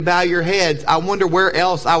bow your heads, I wonder where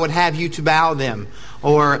else I would have you to bow them.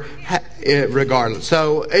 Or regardless.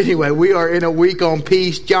 So anyway, we are in a week on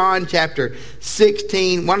peace. John chapter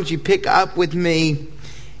 16. Why don't you pick up with me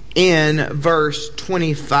in verse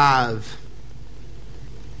 25.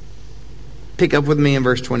 Pick up with me in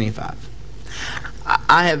verse 25.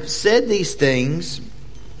 I have said these things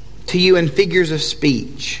to you in figures of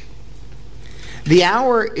speech. The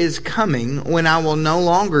hour is coming when I will no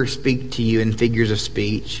longer speak to you in figures of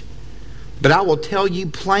speech, but I will tell you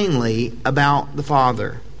plainly about the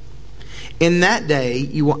Father. In that day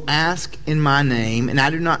you will ask in my name, and I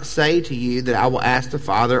do not say to you that I will ask the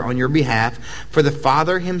Father on your behalf, for the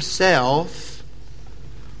Father himself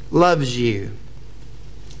loves you,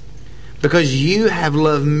 because you have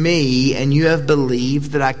loved me and you have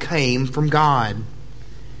believed that I came from God.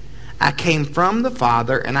 I came from the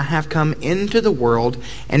Father, and I have come into the world,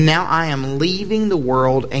 and now I am leaving the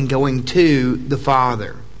world and going to the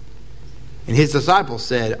Father. And his disciples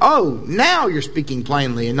said, "Oh, now you're speaking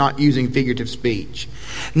plainly and not using figurative speech.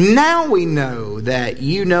 Now we know that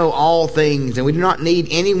you know all things, and we do not need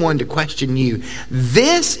anyone to question you.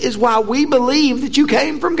 This is why we believe that you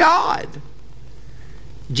came from God."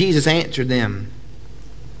 Jesus answered them,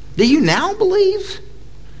 "Do you now believe?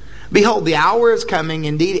 Behold, the hour is coming,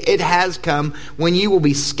 indeed it has come, when you will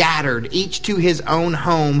be scattered, each to his own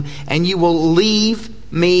home, and you will leave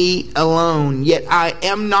me alone. Yet I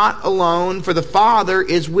am not alone, for the Father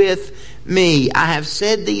is with me. I have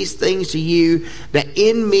said these things to you, that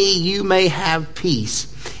in me you may have peace.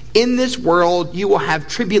 In this world you will have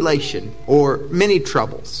tribulation," or many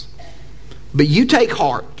troubles. "But you take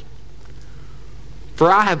heart, for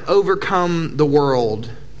I have overcome the world."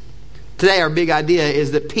 Today our big idea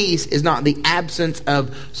is that peace is not the absence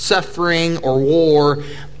of suffering or war,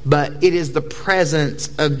 but it is the presence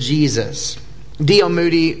of Jesus. D.L.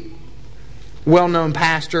 Moody, well-known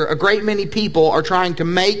pastor, "A great many people are trying to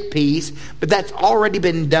make peace, but that's already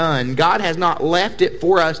been done. God has not left it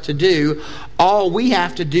for us to do. All we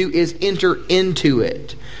have to do is enter into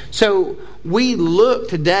it." So we look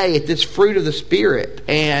today at this fruit of the Spirit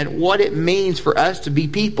and what it means for us to be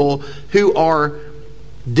people who are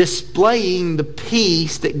displaying the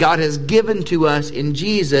peace that God has given to us in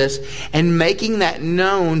Jesus and making that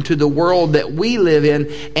known to the world that we live in,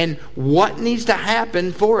 and what needs to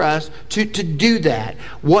happen for us to do that.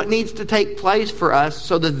 What needs to take place for us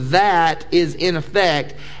so that that is in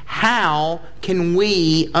effect. How can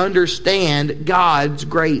we understand God's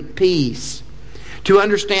great peace? To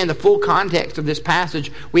understand the full context of this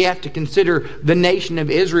passage, we have to consider the nation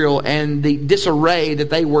of Israel and the disarray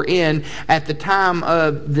that they were in at the time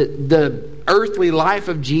of the earthly life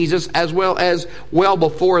of Jesus, as well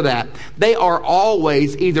before that. They are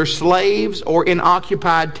always either slaves or in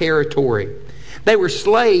occupied territory. They were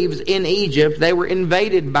slaves in Egypt. They were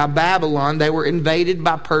invaded by Babylon. They were invaded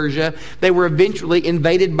by Persia. They were eventually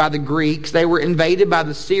invaded by the Greeks. They were invaded by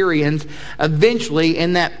the Syrians. Eventually,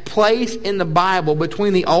 in that place in the Bible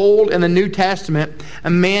between the Old and the New Testament, a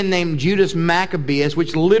man named Judas Maccabeus,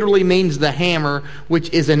 which literally means the hammer,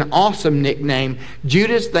 which is an awesome nickname.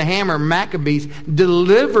 Judas the Hammer Maccabeus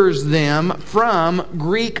delivers them from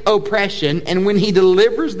Greek oppression. And when he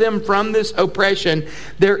delivers them from this oppression,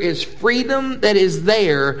 there is freedom that is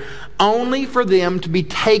there only for them to be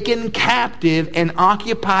taken captive and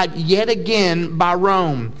occupied yet again by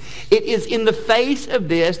Rome. It is in the face of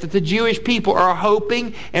this that the Jewish people are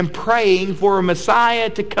hoping and praying for a Messiah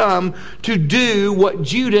to come to do what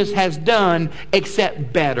Judas has done,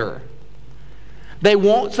 except better. They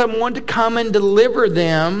want someone to come and deliver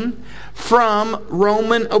them from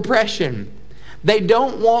Roman oppression. They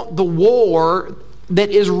don't want the war that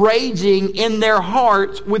is raging in their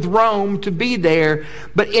hearts with Rome to be there.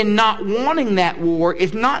 But in not wanting that war,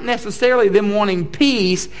 it's not necessarily them wanting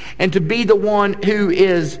peace and to be the one who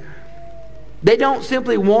is... They don't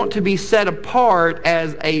simply want to be set apart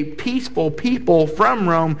as a peaceful people from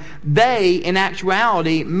Rome. They, in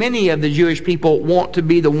actuality, many of the Jewish people want to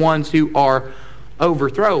be the ones who are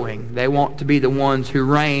overthrowing. They want to be the ones who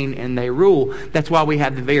reign and they rule. That's why we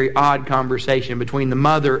have the very odd conversation between the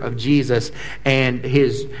mother of Jesus and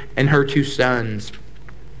her two sons.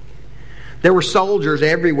 There were soldiers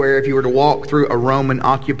everywhere if you were to walk through a Roman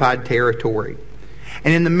occupied territory.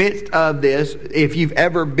 And in the midst of this, if you've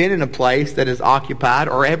ever been in a place that is occupied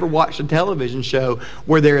or ever watched a television show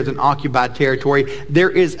where there is an occupied territory, there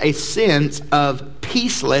is a sense of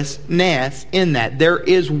peacelessness in that. There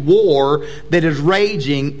is war that is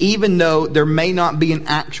raging even though there may not be an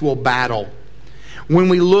actual battle. When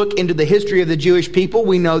we look into the history of the Jewish people,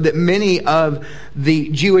 we know that many of the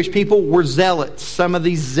Jewish people were zealots. Some of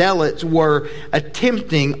these zealots were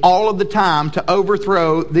attempting all of the time to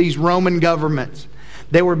overthrow these Roman governments.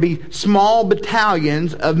 There would be small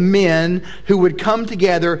battalions of men who would come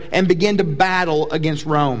together and begin to battle against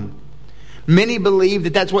Rome. Many believe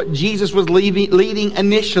that that's what Jesus was leading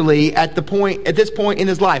initially at this point in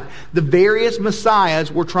his life. The various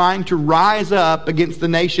messiahs were trying to rise up against the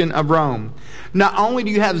nation of Rome. Not only do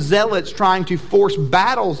you have zealots trying to force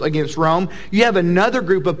battles against Rome, you have another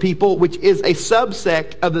group of people which is a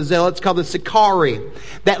subsect of the zealots called the Sicarii.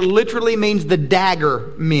 That literally means the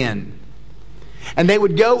dagger men. And they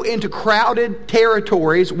would go into crowded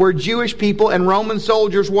territories where Jewish people and Roman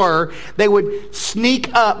soldiers were. They would sneak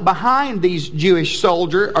up behind these Jewish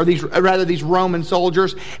soldiers, or these Roman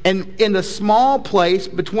soldiers, and in the small place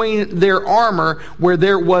between their armor where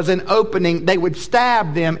there was an opening, they would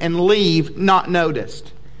stab them and leave not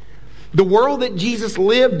noticed. The world that Jesus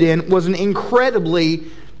lived in was an incredibly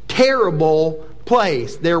terrible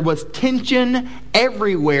place. There was tension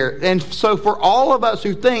everywhere. And so for all of us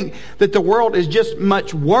who think that the world is just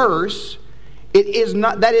much worse,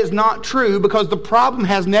 that is not true, because the problem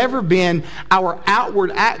has never been our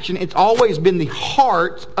outward action. It's always been the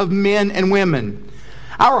hearts of men and women.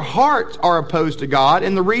 Our hearts are opposed to God,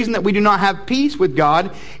 and the reason that we do not have peace with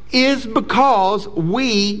God is because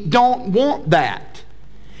we don't want that.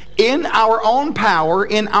 In our own power,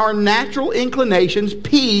 in our natural inclinations,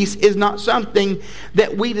 peace is not something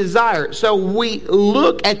that we desire. So we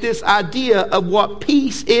look at this idea of what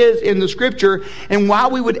peace is in the Scripture and why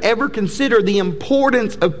we would ever consider the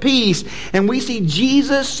importance of peace. And we see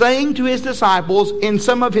Jesus saying to his disciples in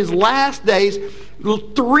some of his last days,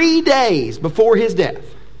 3 days before his death,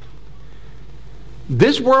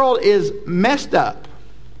 "This world is messed up,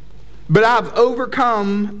 but I've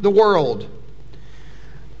overcome the world.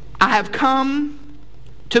 I have come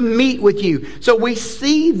to meet with you." So we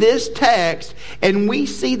see this text and we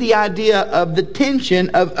see the idea of the tension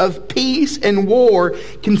of peace and war,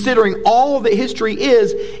 considering all that history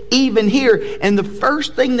is even here. And the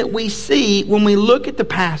first thing that we see when we look at the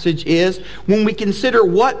passage is, when we consider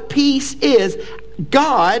what peace is,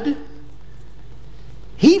 God,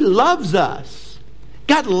 he loves us.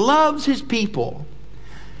 God loves his people.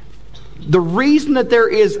 The reason that there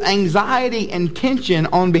is anxiety and tension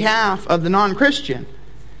on behalf of the non-Christian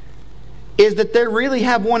is that they really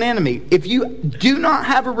have one enemy. If you do not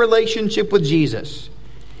have a relationship with Jesus,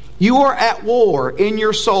 you are at war in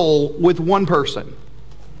your soul with one person.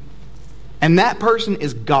 And that person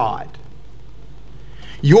is God.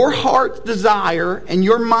 Your heart's desire and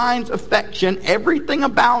your mind's affection, everything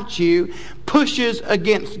about you, pushes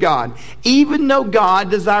against God. Even though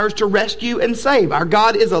God desires to rescue and save. Our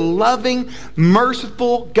God is a loving,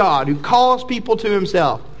 merciful God who calls people to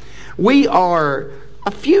himself. We are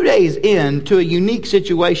a few days into a unique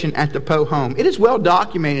situation at the Poe home. It is well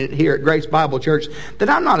documented here at Grace Bible Church that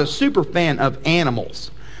I'm not a super fan of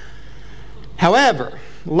animals. However,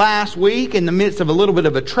 last week, in the midst of a little bit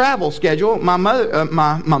of a travel schedule, my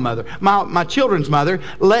children's mother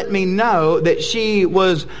let me know that she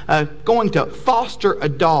was going to foster a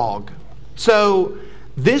dog. So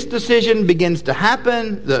this decision begins to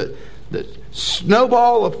happen. The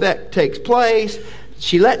snowball effect takes place.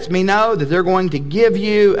 She lets me know that they're going to give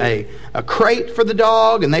you a crate for the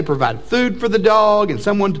dog, and they provide food for the dog and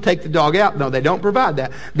someone to take the dog out. No, they don't provide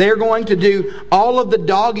that. They're going to do all of the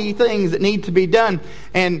doggy things that need to be done.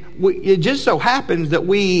 And it just so happens that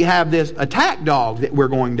we have this attack dog that we're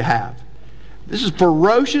going to have. This is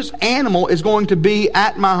ferocious animal is going to be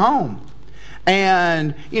at my home.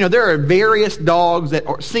 And, there are various dogs that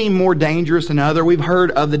seem more dangerous than others. We've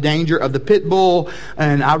heard of the danger of the pit bull.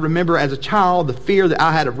 And I remember as a child the fear that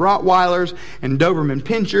I had of Rottweilers and Doberman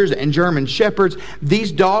Pinschers and German Shepherds.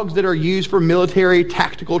 These dogs that are used for military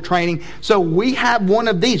tactical training. So we have one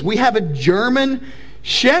of these. We have a German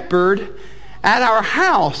Shepherd at our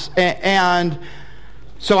house. And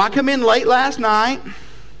so I come in late last night,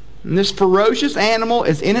 and this ferocious animal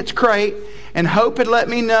is in its crate. And Hope had let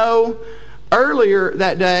me know earlier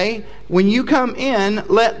that day, when you come in,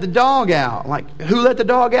 let the dog out. Like, who let the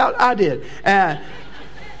dog out? I did.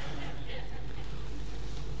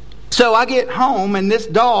 So I get home, and this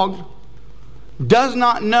dog does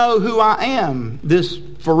not know who I am, this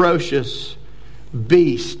ferocious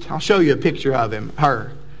beast. I'll show you a picture of him,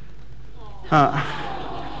 her.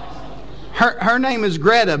 Her name is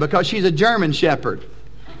Greta because she's a German Shepherd.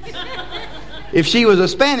 If she was a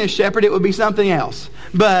Spanish Shepherd, it would be something else.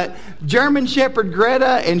 But German Shepherd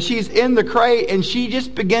Greta, and she's in the crate, and she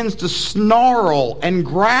just begins to snarl and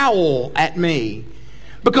growl at me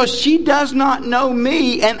Because she does not know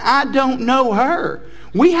me and I don't know her.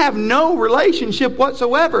 We have no relationship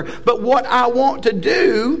whatsoever. But what I want to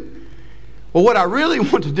do, well, what I really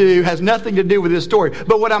want to do has nothing to do with this story.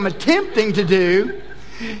 But what I'm attempting to do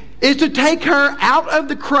is to take her out of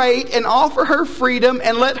the crate and offer her freedom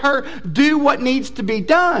and let her do what needs to be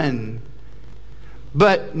done.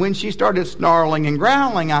 But when she started snarling and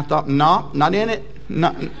growling, I thought, no, not in it.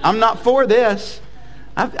 I'm not for this.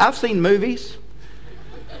 I've seen movies.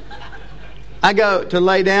 I go to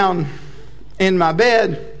lay down in my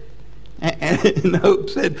bed, and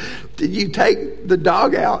Hope said, "Did you take the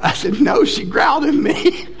dog out?" I said, "No, she growled at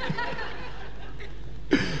me."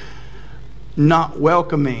 Not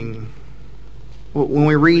welcoming. When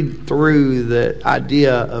we read through the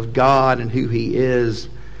idea of God and who He is,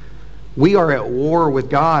 we are at war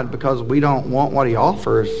with God because we don't want what He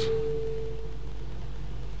offers.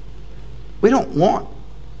 We don't want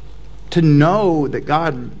to know that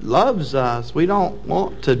God loves us. We don't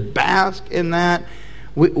want to bask in that.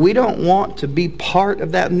 We don't want to be part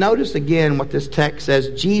of that. Notice again what this text says.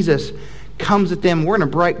 Jesus comes at them. We're going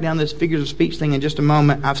to break down this figures of speech thing in just a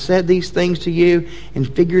moment. I've said these things to you in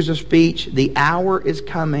figures of speech. The hour is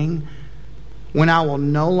coming when I will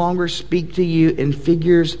no longer speak to you in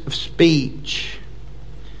figures of speech,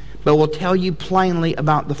 but will tell you plainly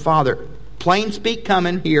about the Father. Plain speak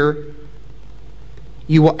coming here.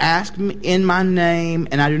 You will ask me in my name,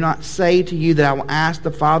 and I do not say to you that I will ask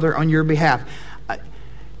the Father on your behalf.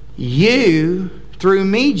 You, through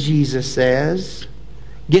me, Jesus says,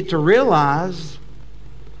 get to realize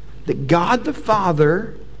that God the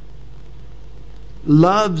Father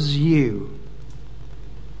loves you.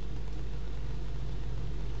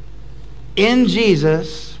 In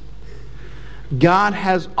Jesus, God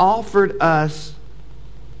has offered us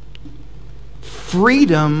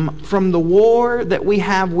freedom from the war that we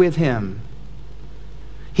have with Him.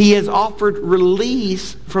 He has offered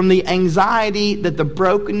release from the anxiety that the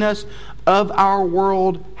brokenness of our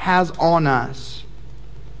world has on us.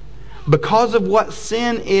 Because of what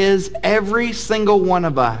sin is, every single one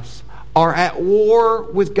of us are at war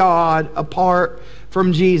with God apart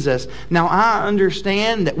from Jesus. Now, I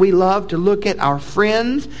understand that we love to look at our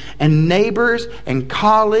friends and neighbors and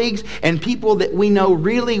colleagues and people that we know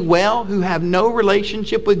really well who have no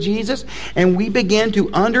relationship with Jesus, and we begin to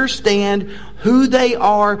understand who they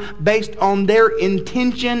are based on their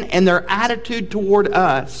intention and their attitude toward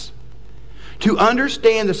us. To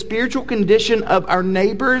understand the spiritual condition of our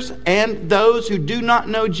neighbors and those who do not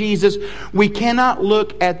know Jesus, we cannot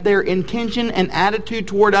look at their intention and attitude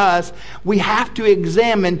toward us. We have to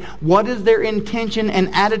examine what is their intention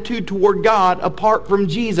and attitude toward God apart from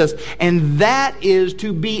Jesus. And that is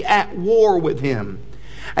to be at war with Him.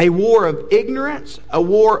 A war of ignorance, a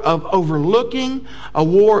war of overlooking, a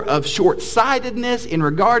war of short-sightedness in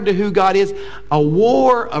regard to who God is, a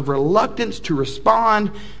war of reluctance to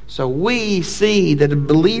respond. So we see that as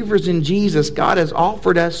believers in Jesus, God has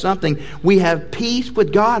offered us something. We have peace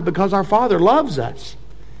with God because our Father loves us.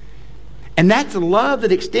 And that's a love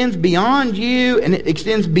that extends beyond you and it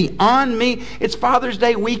extends beyond me. It's Father's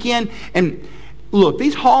Day weekend, and look,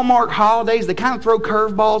 these Hallmark holidays, they kind of throw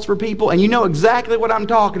curveballs for people, and you know exactly what I'm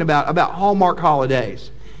talking about Hallmark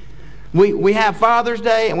holidays. We have Father's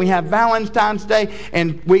Day and we have Valentine's Day,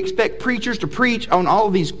 and we expect preachers to preach on all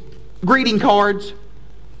of these greeting cards.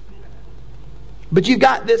 But you've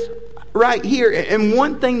got this right here. And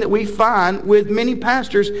one thing that we find with many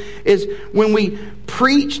pastors is when we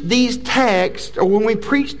preach these texts, or when we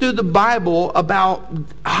preach through the Bible about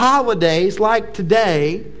holidays like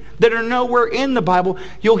today that are nowhere in the Bible,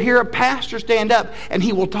 you'll hear a pastor stand up and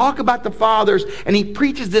he will talk about the fathers, and he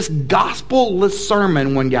preaches this gospel-less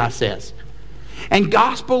sermon, one guy says. And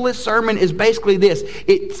gospel-less sermon is basically this.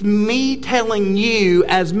 It's me telling you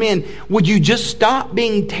as men, would you just stop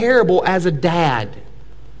being terrible as a dad?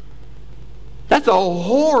 That's a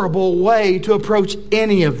horrible way to approach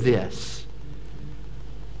any of this.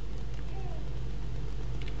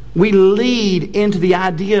 We lead into the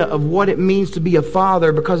idea of what it means to be a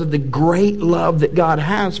father because of the great love that God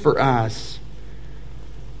has for us.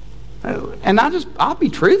 And I'll be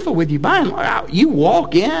truthful with you. By and large, you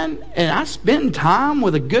walk in, and I spend time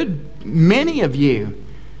with a good many of you.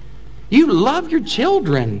 You love your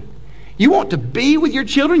children. You want to be with your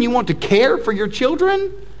children. You want to care for your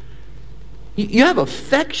children. You have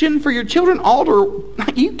affection for your children. Alder,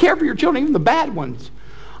 you care for your children, even the bad ones.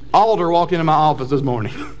 Alder walked into my office this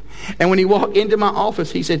morning. And when he walked into my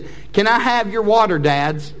office, he said, "Can I have your water,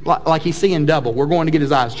 Dads?" Like he's seeing double. We're going to get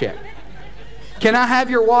his eyes checked. "Can I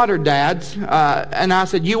have your water, Dads?" And I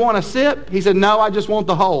said, "You want a sip?" He said, "No, I just want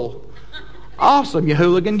the whole." Awesome, you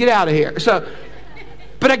hooligan. Get out of here. So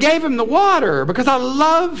But I gave him the water because I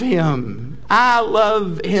love him. I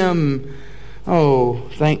love him. Oh,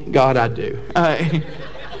 thank God I do.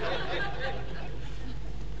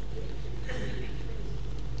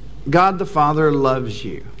 God the Father loves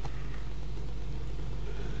you.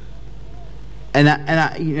 And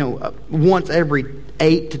I, once every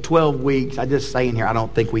 8 to 12 weeks, I just say in here, I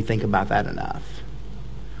don't think we think about that enough.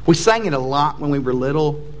 We sang it a lot when we were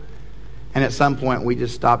little, and at some point we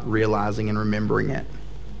just stopped realizing and remembering it.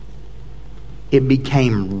 It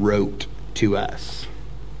became rote to us.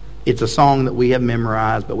 It's a song that we have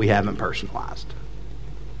memorized, but we haven't personalized.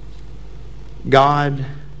 God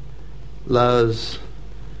loves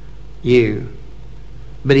you.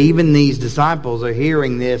 But even these disciples are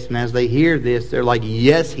hearing this, and as they hear this, they're like,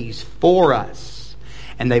 yes, He's for us.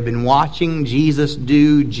 And they've been watching Jesus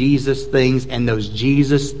do Jesus things, and those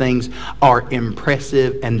Jesus things are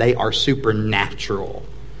impressive, and they are supernatural.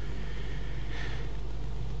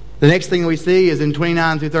 The next thing we see is in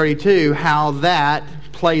 29 through 32, how that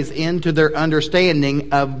plays into their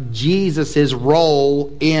understanding of Jesus'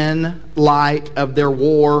 role in light of their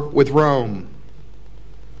war with Rome.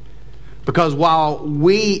 Because while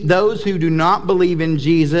those who do not believe in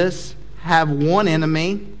Jesus, have one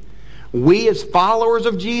enemy, we as followers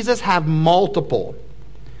of Jesus have multiple.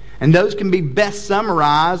 And those can be best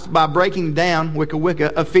summarized by breaking down,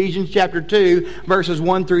 wicca, Ephesians chapter 2, verses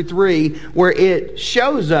 1 through 3, where it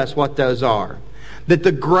shows us what those are. That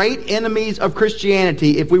the great enemies of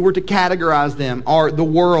Christianity, if we were to categorize them, are the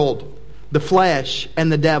world, the flesh,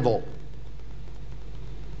 and the devil.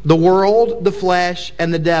 The world, the flesh,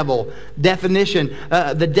 and the devil. Definition.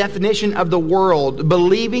 The definition of the world.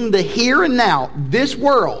 Believing the here and now, this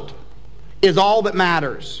world, is all that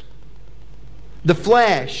matters. The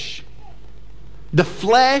flesh. The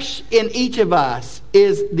flesh in each of us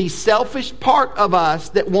is the selfish part of us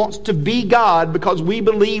that wants to be God because we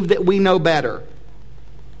believe that we know better.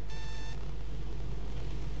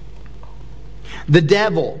 The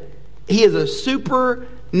devil. He is a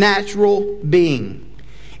supernatural being,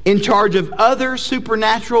 in charge of other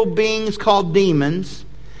supernatural beings called demons,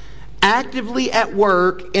 actively at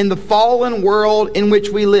work in the fallen world in which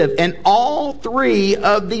we live. And all three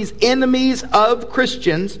of these enemies of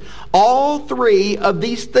Christians, all three of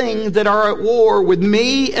these things that are at war with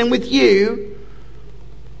me and with you,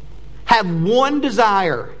 have one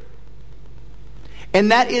desire.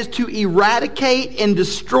 And that is to eradicate and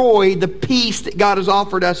destroy the peace that God has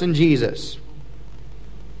offered us in Jesus.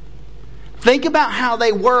 Think about how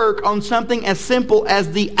they work on something as simple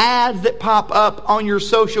as the ads that pop up on your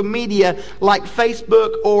social media like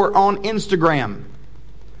Facebook or on Instagram.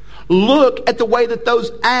 Look at the way that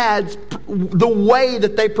those ads, the way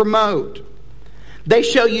that they promote. They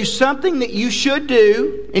show you something that you should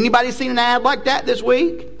do. Anybody seen an ad like that this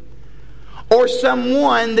week? Or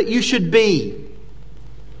someone that you should be.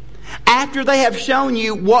 After they have shown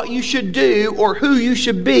you what you should do or who you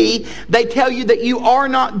should be, they tell you that you are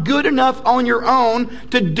not good enough on your own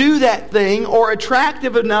to do that thing or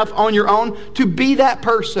attractive enough on your own to be that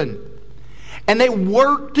person. And they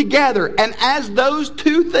work together. And as those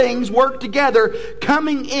two things work together,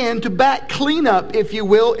 coming in to back cleanup, if you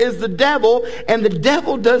will, is the devil. And the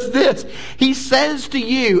devil does this. He says to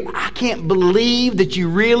you, I can't believe that you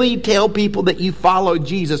really tell people that you follow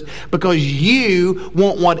Jesus because you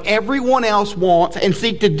want what everyone else wants and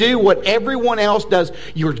seek to do what everyone else does.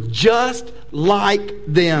 You're just like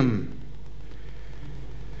them.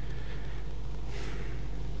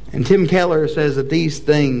 And Tim Keller says that these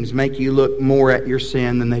things make you look more at your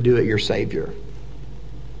sin than they do at your Savior.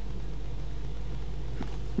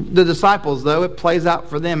 The disciples, though, it plays out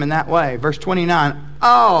for them in that way. Verse 29,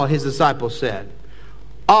 all his disciples said,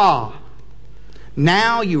 now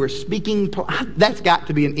you are speaking... That's got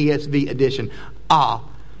to be an ESV edition.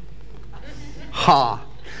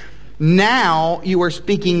 Now you are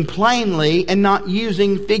speaking plainly and not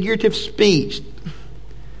using figurative speech.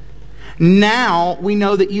 Now we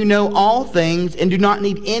know that you know all things and do not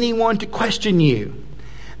need anyone to question you.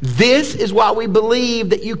 This is why we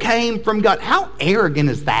believe that you came from God. How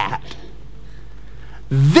arrogant is that?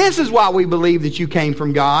 This is why we believe that you came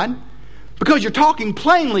from God. Because you're talking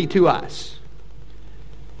plainly to us.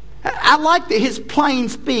 I like that his plain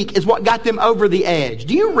speak is what got them over the edge.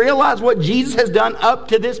 Do you realize what Jesus has done up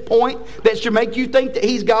to this point that should make you think that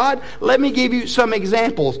he's God? Let me give you some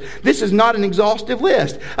examples. This is not an exhaustive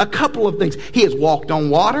list. A couple of things. He has walked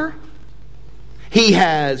on water. He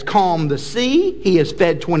has calmed the sea. He has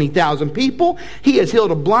fed 20,000 people. He has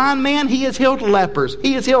healed a blind man. He has healed lepers.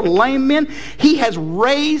 He has healed lame men. He has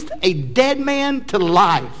raised a dead man to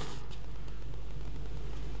life.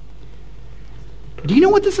 Do you know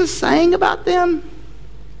what this is saying about them?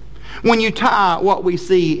 When you tie what we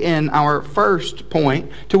see in our first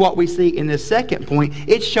point to what we see in this second point,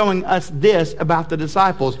 it's showing us this about the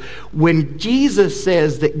disciples. When Jesus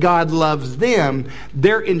says that God loves them,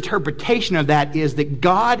 their interpretation of that is that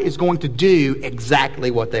God is going to do exactly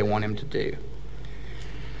what they want him to do.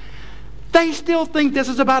 They still think this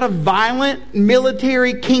is about a violent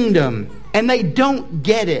military kingdom. And they don't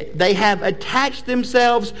get it. They have attached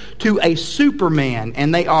themselves to a Superman,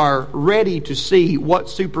 and they are ready to see what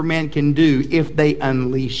Superman can do if they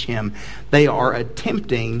unleash him. They are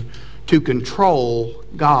attempting to control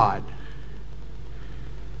God.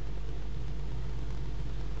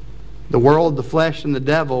 The world, the flesh, and the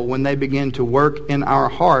devil, when they begin to work in our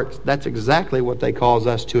hearts, that's exactly what they cause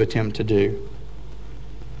us to attempt to do.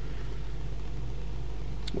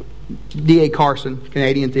 D.A. Carson,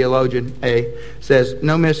 Canadian theologian, says,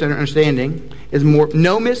 no misunderstanding is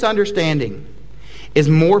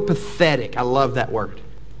more pathetic, I love that word,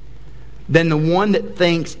 than the one that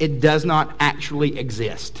thinks it does not actually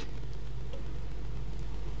exist.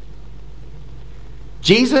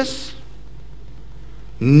 Jesus,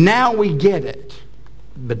 now we get it,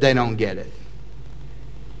 but they don't get it.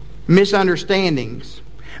 Misunderstanding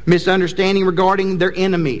regarding their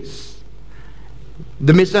enemies.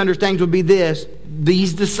 The misunderstandings would be this.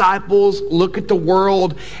 These disciples look at the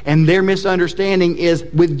world, and their misunderstanding is,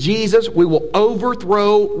 with Jesus, we will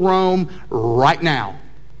overthrow Rome right now.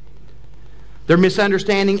 Their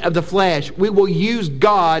misunderstanding of the flesh, we will use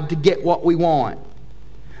God to get what we want.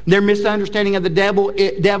 Their misunderstanding of the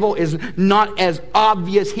devil is not as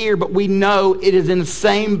obvious here, but we know it is in the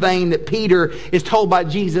same vein that Peter is told by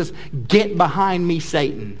Jesus, get behind me,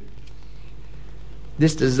 Satan.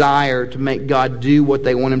 This desire to make God do what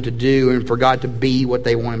they want him to do and for God to be what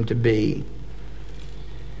they want him to be.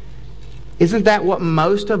 Isn't that what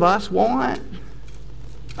most of us want?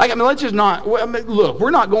 Let's just not... Look, we're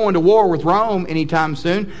not going to war with Rome anytime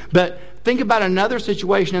soon, but think about another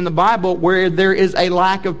situation in the Bible where there is a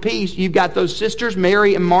lack of peace. You've got those sisters,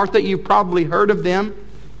 Mary and Martha. You've probably heard of them.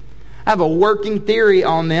 I have a working theory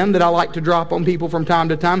on them that I like to drop on people from time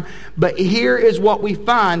to time. But here is what we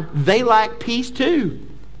find. They lack peace too.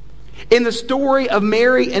 In the story of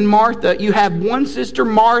Mary and Martha, you have one sister,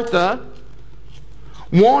 Martha,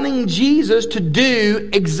 wanting Jesus to do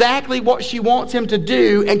exactly what she wants him to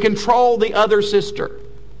do and control the other sister.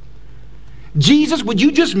 Jesus, would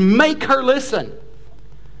you just make her listen?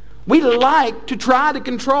 We like to try to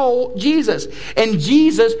control Jesus. And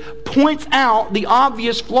Jesus points out the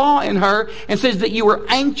obvious flaw in her and says that you were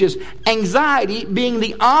anxious. Anxiety being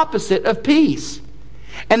the opposite of peace.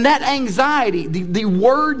 And that anxiety, the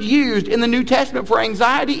word used in the New Testament for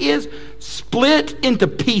anxiety is split into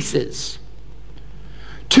pieces.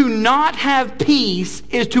 To not have peace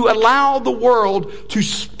is to allow the world to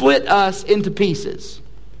split us into pieces.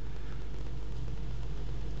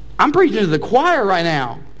 I'm preaching to the choir right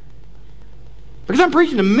now. Because I'm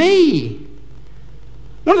preaching to me.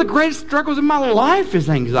 One of the greatest struggles in my life is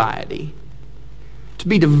anxiety. To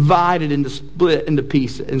be divided and split into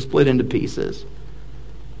pieces.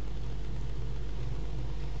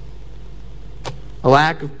 A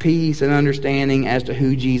lack of peace and understanding as to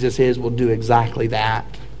who Jesus is will do exactly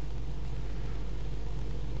that.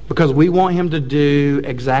 Because we want him to do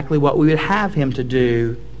exactly what we would have him to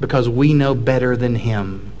do because we know better than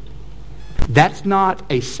him. That's not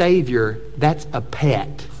a savior, that's a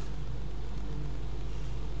pet.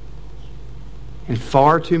 And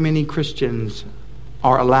far too many Christians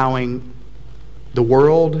are allowing the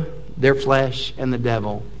world, their flesh, and the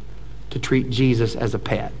devil to treat Jesus as a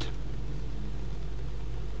pet.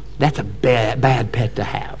 That's a bad pet to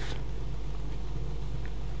have.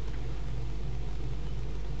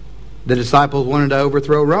 The disciples wanted to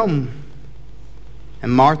overthrow Rome.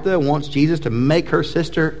 And Martha wants Jesus to make her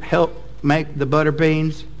sister help make the butter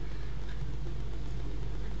beans.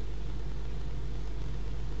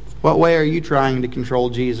 What way are you trying to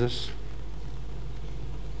control Jesus?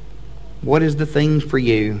 What is the thing for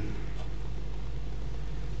you?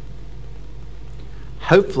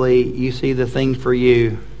 Hopefully you see the thing for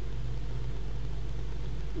you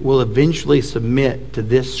will eventually submit to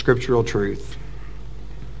this scriptural truth.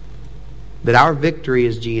 That our victory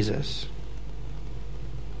is Jesus.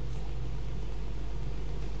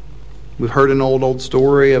 We've heard an old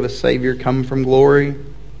story of a Savior come from glory.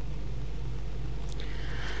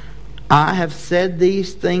 I have said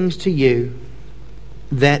these things to you,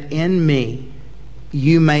 that in me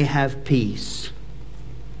you may have peace.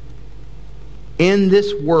 In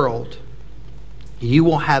this world you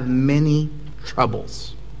will have many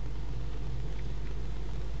troubles.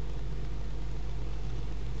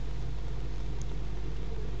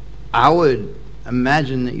 I would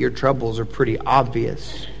imagine that your troubles are pretty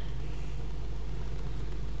obvious.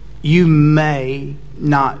 You may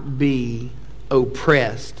not be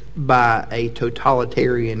oppressed by a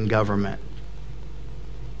totalitarian government.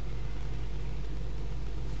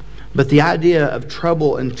 But the idea of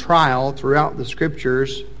trouble and trial throughout the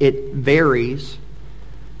Scriptures, it varies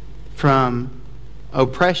from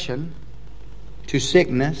oppression to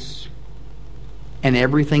sickness and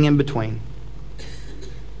everything in between.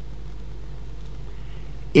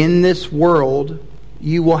 In this world,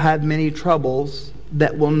 you will have many troubles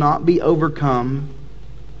that will not be overcome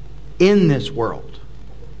in this world.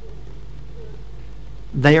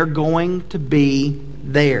 They are going to be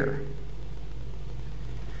there.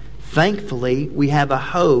 Thankfully, we have a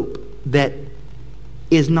hope that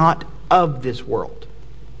is not of this world.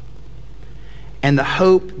 And the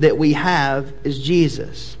hope that we have is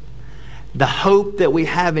Jesus. The hope that we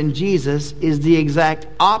have in Jesus is the exact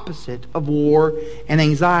opposite of war and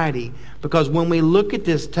anxiety. Because when we look at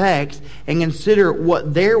this text and consider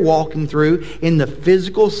what they're walking through in the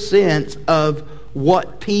physical sense of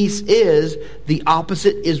what peace is, the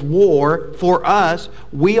opposite is war. For us,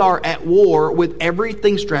 we are at war with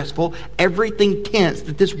everything stressful, everything tense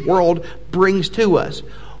that this world brings to us.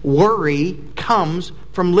 Worry comes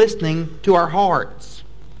from listening to our hearts.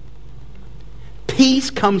 Peace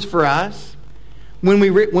comes for us when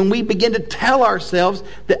we begin to tell ourselves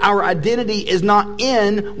that our identity is not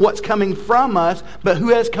in what's coming from us, but who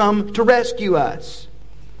has come to rescue us.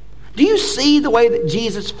 Do you see the way that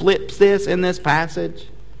Jesus flips this in this passage?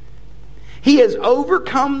 He has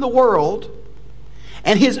overcome the world,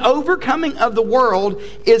 and his overcoming of the world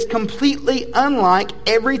is completely unlike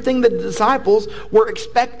everything that the disciples were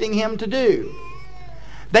expecting him to do.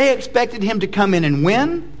 They expected him to come in and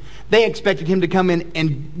win. They expected him to come in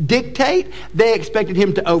and dictate. They expected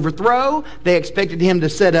him to overthrow. They expected him to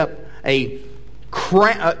set up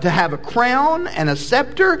to have a crown and a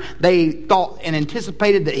scepter. They thought and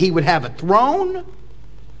anticipated that he would have a throne.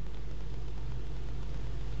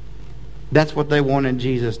 That's what they wanted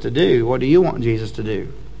Jesus to do. What do you want Jesus to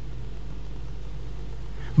do?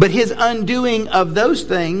 But his undoing of those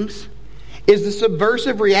things is the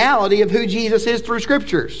subversive reality of who Jesus is through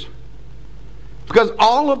Scriptures. Because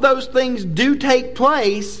all of those things do take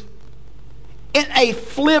place in a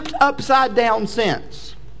flipped upside down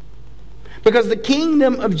sense. Because the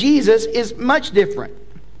kingdom of Jesus is much different.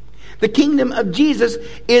 The kingdom of Jesus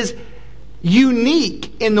is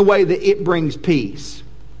unique in the way that it brings peace.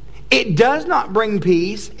 It does not bring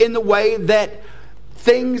peace in the way that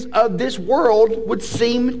things of this world would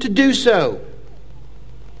seem to do so.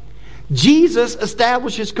 Jesus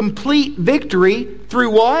establishes complete victory through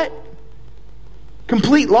what?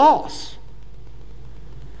 Complete loss.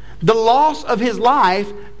 The loss of his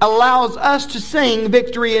life allows us to sing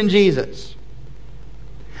victory in Jesus.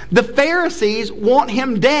 The Pharisees want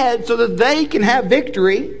him dead so that they can have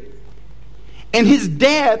victory. And his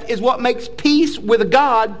death is what makes peace with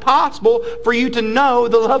God possible for you to know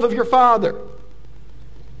the love of your Father.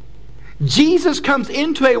 Jesus comes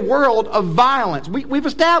into a world of violence. We've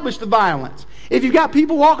established the violence. If you've got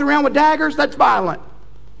people walking around with daggers, that's violent.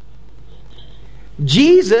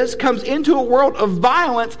 Jesus comes into a world of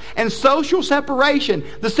violence and social separation.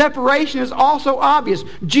 The separation is also obvious.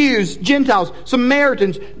 Jews, Gentiles,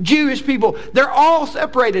 Samaritans, Jewish people, they're all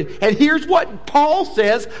separated. And here's what Paul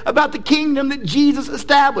says about the kingdom that Jesus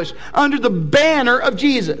established under the banner of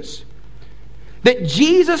Jesus. That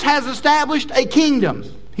Jesus has established a kingdom.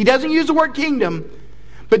 He doesn't use the word kingdom,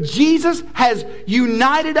 but Jesus has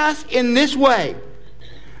united us in this way.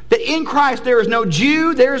 That in Christ there is no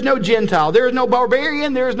Jew, there is no Gentile, there is no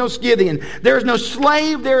barbarian, there is no Scythian, there is no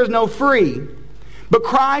slave, there is no free. But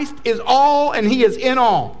Christ is all and he is in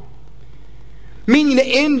all. Meaning that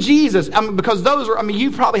in Jesus, because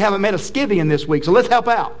you probably haven't met a Scythian this week, so let's help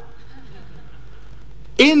out.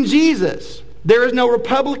 In Jesus, there is no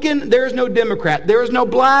Republican, there is no Democrat, there is no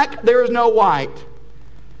black, there is no white.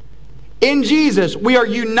 In Jesus, we are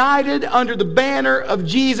united under the banner of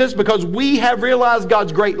Jesus because we have realized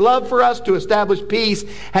God's great love for us to establish peace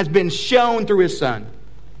has been shown through his Son.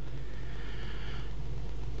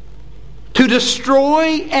 To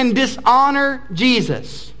destroy and dishonor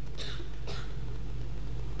Jesus,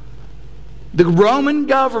 the Roman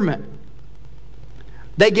government,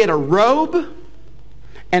 they get a robe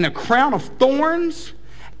and a crown of thorns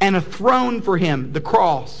and a throne for him, the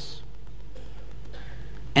cross.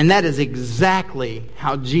 And that is exactly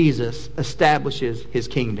how Jesus establishes his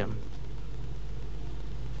kingdom.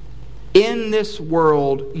 In this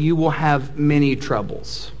world you will have many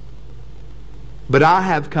troubles, but I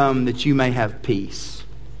have come that you may have peace.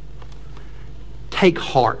 Take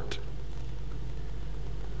heart.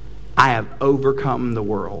 I have overcome the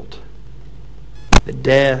world. The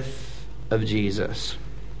death of Jesus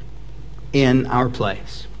in our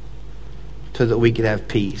place so that we could have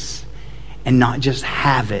peace. And not just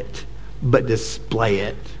have it, but display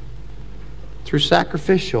it through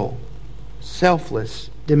sacrificial, selfless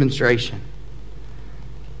demonstration.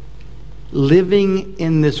 Living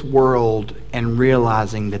in this world and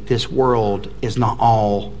realizing that this world is not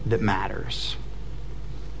all that matters.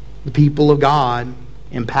 The people of God,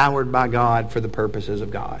 empowered by God for the purposes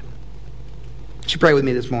of God. Would you pray with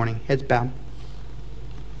me this morning? Heads bowed.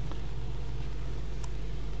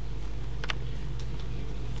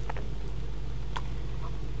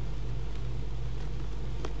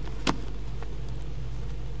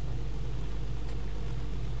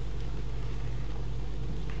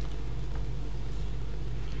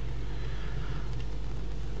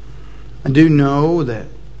 I do know that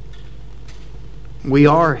we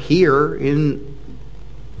are here in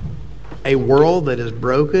a world that is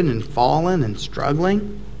broken and fallen and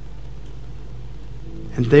struggling.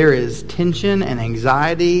 And there is tension and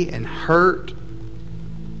anxiety and hurt.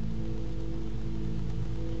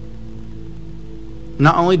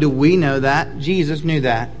 Not only do we know that, Jesus knew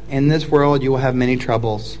that. In this world you will have many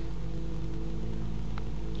troubles.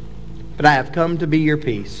 But I have come to be your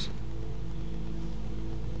peace.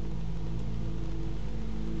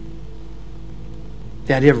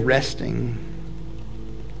 The idea of resting,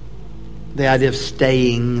 the idea of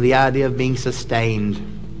staying, the idea of being sustained.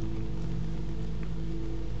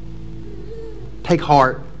 Take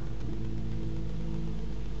heart.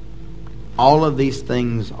 All of these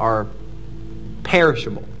things are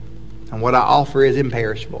perishable, and what I offer is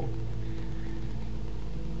imperishable.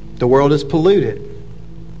 The world is polluted,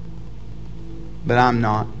 but I'm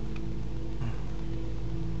not.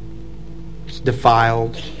 It's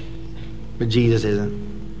defiled, but Jesus isn't.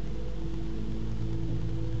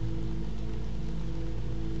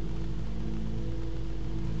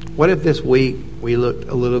 What if this week we looked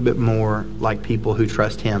a little bit more like people who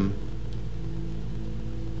trust Him?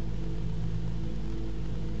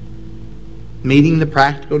 Meeting the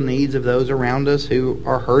practical needs of those around us who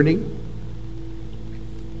are hurting.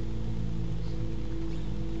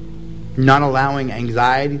 Not allowing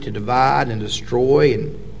anxiety to divide and destroy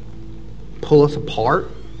and pull us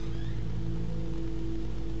apart.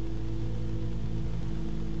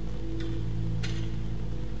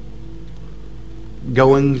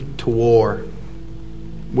 Going to war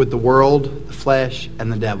with the world, the flesh, and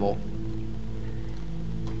the devil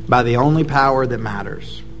by the only power that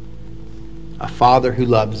matters, a Father who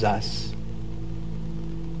loves us,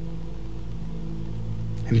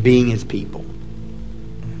 and being His people.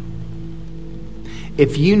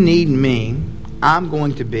 If you need me, I'm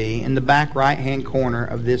going to be in the back right-hand corner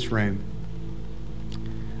of this room.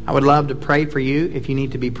 I would love to pray for you if you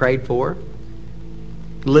need to be prayed for.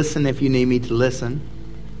 Listen if you need me to listen.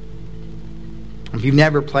 If you've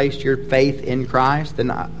never placed your faith in Christ,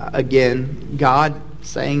 then again, God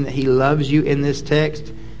saying that He loves you in this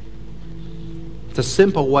text, it's a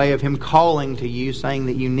simple way of Him calling to you, saying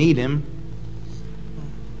that you need Him.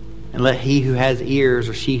 And let he who has ears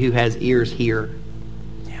or she who has ears hear.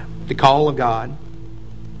 Yeah. The call of God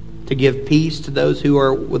to give peace to those who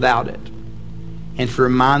are without it, and to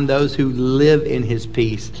remind those who live in His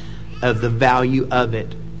peace of the value of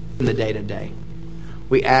it in the day-to-day.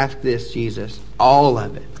 We ask this, Jesus, all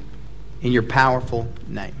of it, in your powerful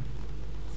name.